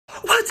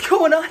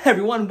going on,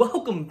 everyone?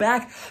 Welcome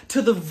back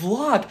to the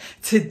vlog.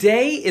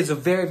 Today is a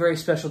very, very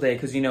special day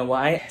because you know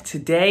why?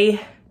 Today,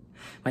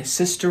 my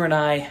sister and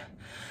I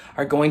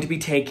are going to be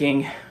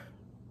taking,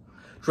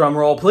 drum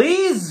roll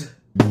please,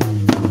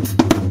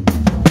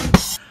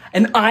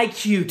 an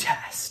IQ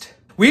test.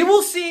 We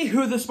will see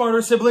who the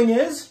smarter sibling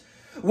is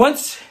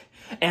once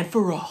and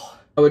for all.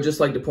 I would just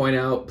like to point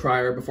out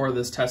before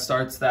this test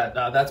starts that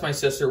that's my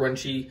sister when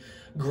she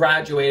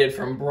graduated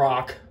from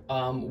Brock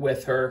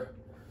with her,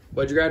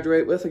 what'd you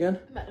graduate with again?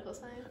 Medical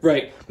science.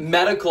 Right,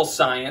 medical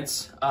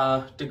science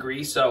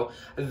degree, so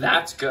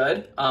that's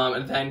good.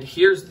 And then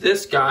here's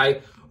this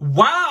guy.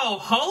 Wow,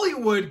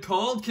 Hollywood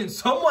called. Can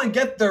someone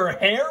get their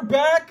hair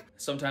back?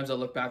 Sometimes I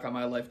look back on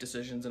my life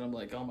decisions and I'm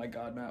like, oh my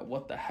God, Matt,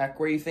 what the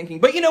heck were you thinking?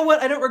 But you know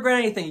what? I don't regret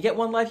anything. You get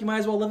one life, you might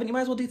as well live it. You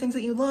might as well do things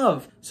that you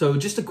love. So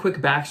just a quick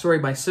backstory.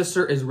 My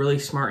sister is really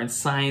smart in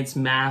science,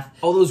 math,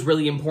 all those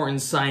really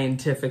important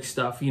scientific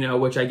stuff, you know,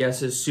 which I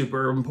guess is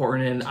super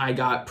important. And I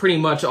got pretty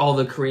much all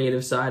the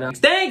creative side.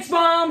 Thanks,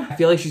 Mom! I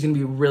feel like she's gonna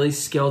be really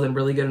skilled and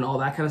really good and all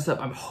that kind of stuff.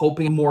 I'm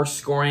hoping more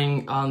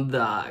scoring on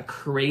the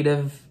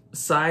creative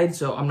side.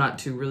 So I'm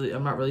not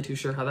really too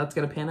sure how that's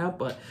gonna pan out,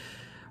 but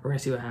we're gonna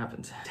see what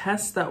happens.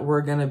 Test that we're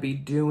gonna be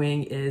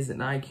doing is an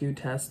IQ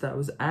test that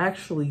was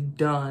actually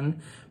done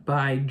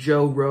by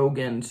Joe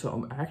Rogan. So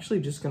I'm actually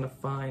just gonna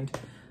find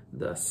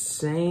the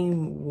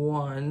same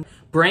one.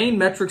 Brain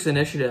Metrics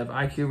Initiative,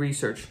 IQ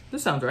Research.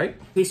 This sounds right.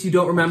 In case you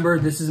don't remember,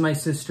 this is my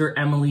sister,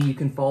 Emily. You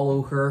can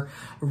follow her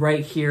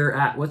right here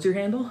at, what's your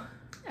handle?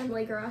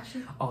 Emily Garage.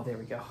 Oh, there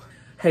we go.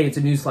 Hey, it's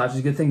a newsflash. It's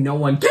a good thing no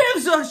one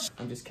gives us.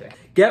 I'm just kidding.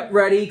 Get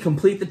ready,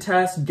 complete the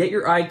test, get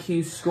your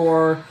IQ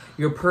score,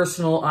 your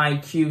personal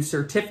IQ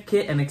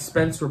certificate, and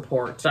expense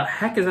report. The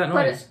heck is that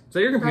noise? Is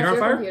that your computer on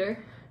fire?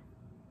 Computer.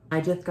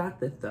 I just got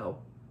this though.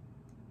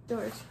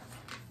 Yours.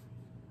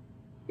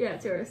 Yeah,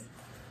 it's yours.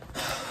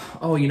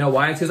 Oh, you know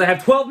why? It's because I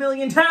have 12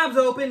 million tabs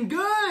open.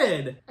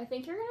 Good. I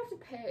think you're gonna have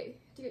to pay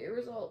to get your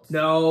results.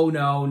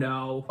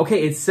 No.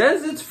 Okay, it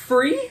says it's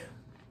free.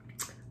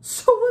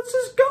 So let's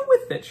just go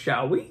with it,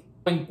 shall we?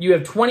 You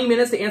have 20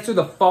 minutes to answer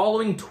the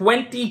following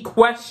 20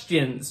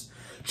 questions.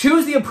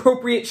 Choose the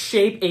appropriate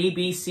shape A,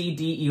 B, C,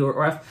 D, E,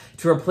 or F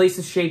to replace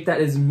the shape that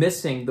is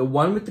missing, the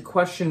one with the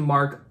question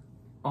mark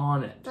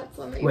on it. That's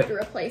the one that you have to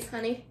replace,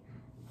 honey.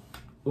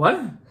 What?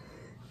 A,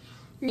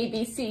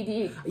 B, C,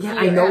 D, yeah, E,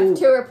 I know. F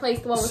to replace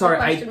the one with the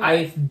question mark.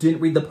 I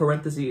didn't read the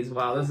parentheses.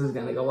 Wow, this is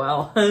gonna go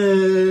well.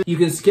 You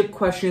can skip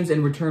questions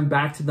and return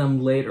back to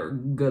them later.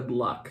 Good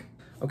luck.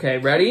 Okay,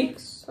 ready?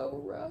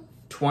 So rough.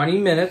 20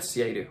 minutes.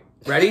 Yeah, you do.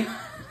 Ready?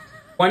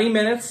 20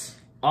 minutes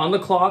on the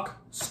clock,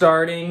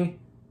 starting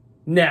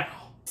now.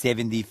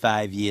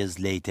 75 years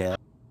later.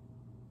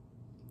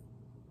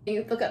 You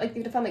have to look at, like,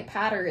 you have to find, like,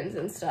 patterns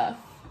and stuff.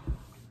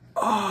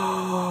 Oh.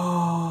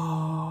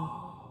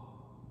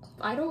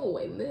 I don't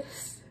win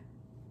this.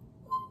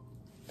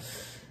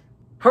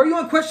 How are you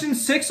on question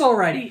 6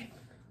 already?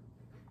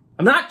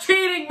 I'm not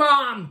cheating,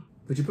 Mom!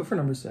 What'd you put for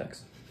number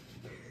 6?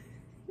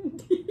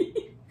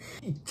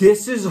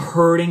 This is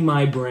hurting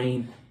my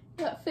brain.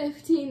 Got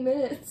 15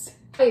 minutes.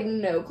 I have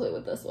no clue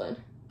with this one.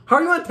 How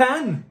are you on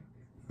 10?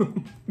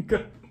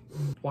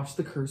 Watch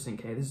the cursing,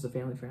 okay? This is a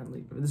family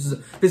friendly. This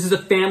is a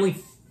family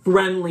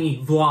friendly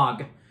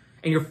vlog,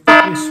 and you're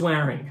fucking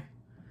swearing.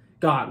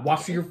 God,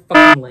 watch your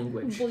fucking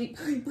language. Bleep,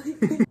 bleep,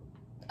 bleep.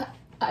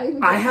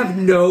 I have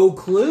no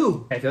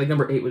clue. I feel like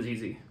number 8 was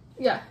easy.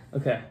 Yeah.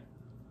 Okay.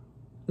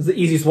 This is the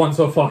easiest one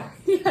so far.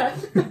 Yeah.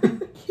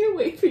 Can't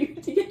wait for you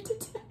to get to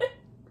 10.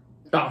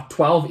 Oh,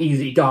 12,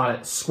 easy. Got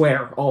it.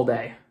 Swear all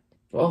day.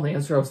 Well, the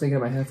answer I was thinking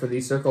in my head for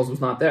these circles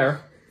was not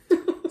there.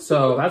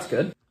 So that's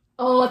good.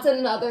 Oh, it's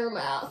another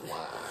math one.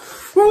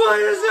 Why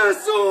is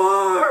this so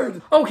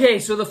hard? Okay,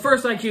 so the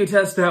first IQ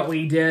test that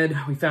we did,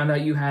 we found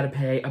out you had to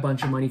pay a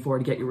bunch of money for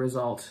to get your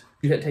result.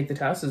 You didn't take the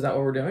test? Is that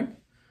what we're doing?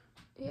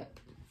 Yeah.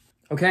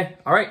 Okay,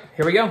 all right,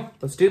 here we go.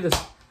 Let's do this.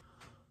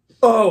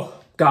 Oh,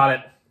 got it.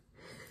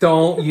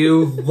 Don't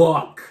you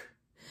look.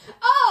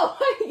 Oh,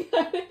 I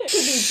got it.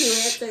 Could be 2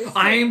 answers.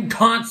 I'm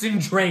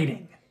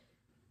concentrating.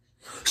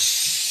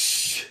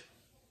 Shh.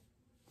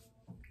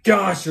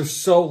 Gosh, you're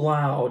so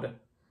loud.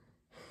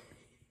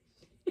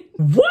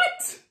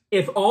 What?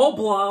 If all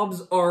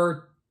blobs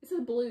are... It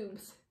says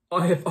bloobs.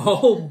 If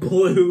all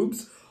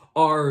bloobs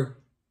are...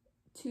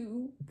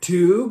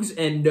 Toogs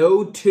and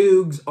no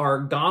toogs are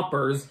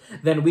goppers,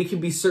 then we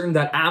can be certain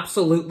that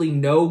absolutely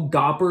no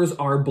goppers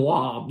are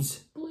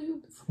blobs.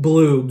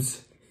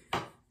 Bloobs.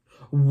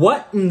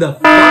 What in the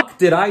fuck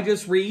did I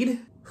just read?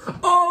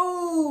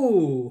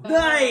 Oh!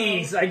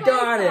 Nice! I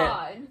got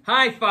it!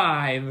 High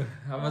five!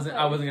 I wasn't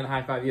gonna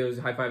high five you, I was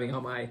high fiving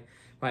all my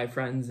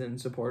friends and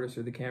supporters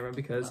through the camera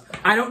because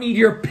I don't need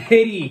your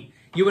pity,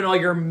 you and all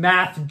your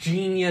math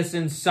genius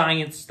and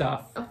science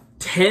stuff.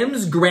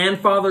 Tim's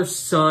grandfather's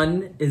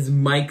son is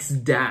Mike's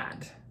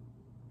dad.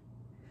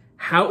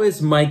 How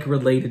is Mike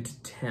related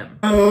to Tim?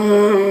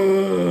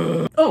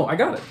 Oh, I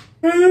got it.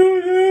 I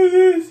don't know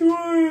this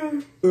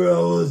one. We're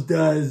almost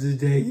done. This is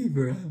taking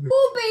forever.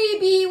 Oh,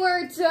 baby,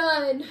 we're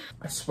done.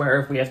 I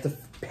swear if we have to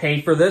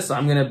pay for this,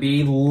 I'm gonna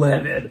be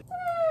livid.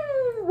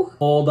 Ooh.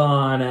 Hold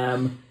on,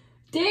 Em.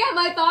 Damn,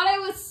 I thought I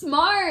was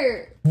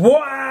smart. Wow!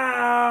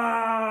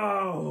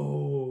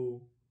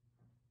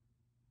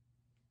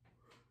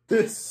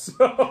 This is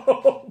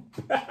so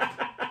bad.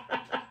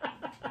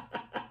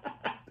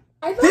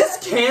 This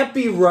can't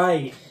be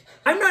right.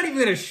 I'm not even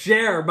gonna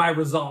share my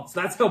results.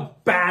 That's how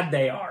bad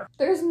they are.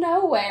 There's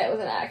no way it was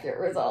an accurate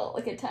result,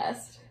 like a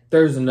test.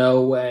 There's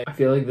no way. I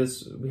feel like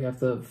we have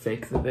to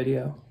fake the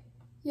video.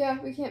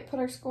 Yeah, we can't put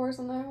our scores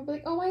on there. We'll be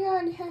like, oh my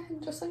god, yeah,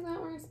 just like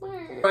that, we're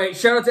smart. All right,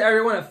 shout out to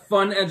everyone at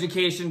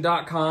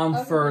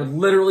funeducation.com for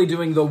literally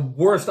doing the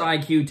worst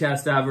IQ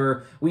test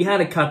ever. We had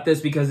to cut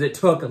this because it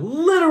took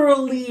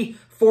literally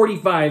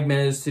 45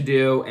 minutes to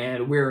do,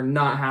 and we're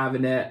not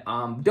having it.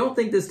 Don't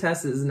think this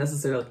test is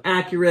necessarily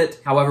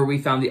accurate. However, we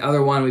found the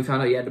other one. We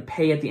found out you had to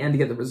pay at the end to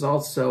get the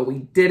results, so we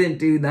didn't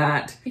do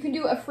that. You can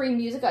do a free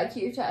music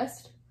IQ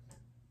test.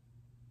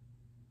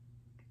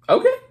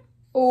 Okay.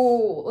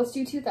 Oh, let's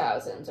do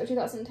 2000s or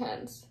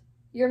 2010s.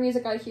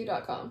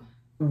 Yourmusiciq.com.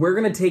 We're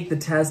gonna take the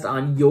test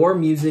on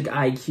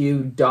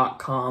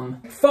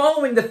yourmusiciq.com.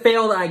 Following the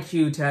failed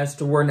IQ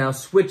test, we're now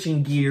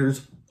switching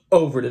gears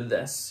over to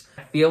this.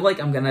 I feel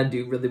like I'm gonna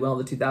do really well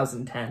in the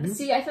 2010s.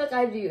 See, I feel like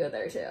I do go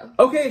there too.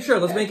 Okay, sure,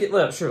 let's make it,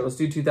 sure, let's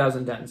do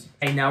 2010s.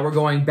 Okay, now we're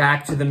going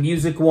back to the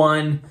music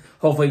one.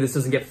 Hopefully this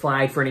doesn't get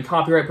flagged for any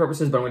copyright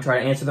purposes, but I'm gonna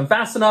try to answer them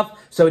fast enough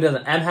so it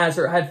doesn't. Em has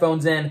her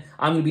headphones in.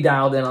 I'm gonna be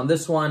dialed in on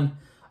this one.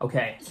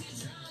 Okay.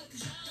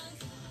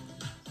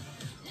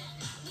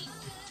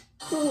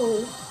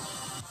 Ooh.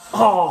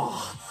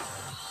 Oh,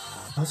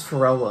 that was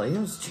Pharrell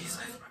Williams. Jeez,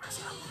 I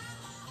messed up.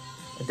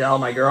 Adele,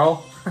 my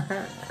girl.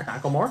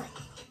 Macklemore.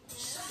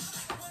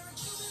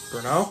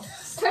 Bruno.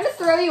 Trying to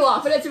throw you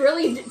off, and it's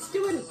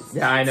doing.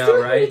 Yeah, I know,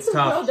 right? It's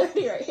tough. Real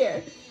dirty right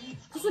here.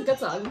 This is a good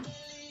song.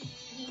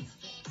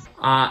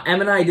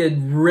 Em and I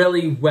did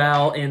really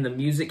well in the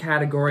music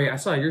category. I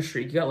saw your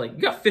streak. You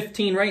got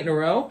 15 right in a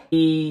row.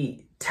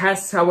 The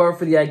tests, however,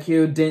 for the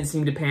IQ didn't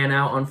seem to pan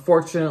out.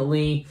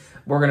 Unfortunately,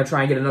 we're going to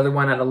try and get another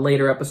one at a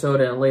later episode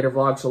and a later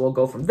vlog, so we'll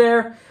go from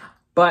there.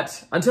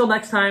 But until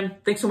next time,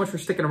 thanks so much for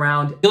sticking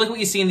around. If you like what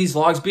you see in these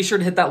vlogs, be sure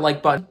to hit that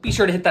like button. Be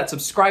sure to hit that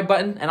subscribe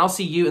button, and I'll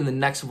see you in the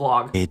next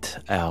vlog. 8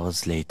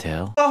 hours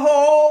later. A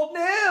whole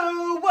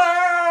new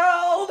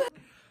world!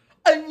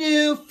 A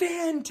new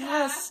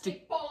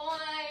fantastic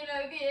point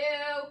of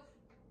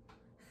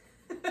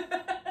view.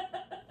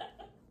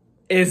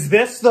 Is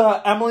this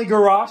the Emily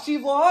Garashi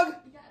vlog?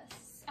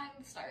 Yes, I'm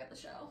the star of the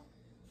show.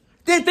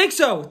 Didn't think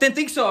so.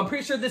 I'm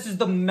pretty sure this is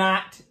the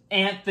Matt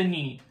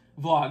Anthony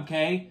vlog,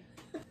 okay?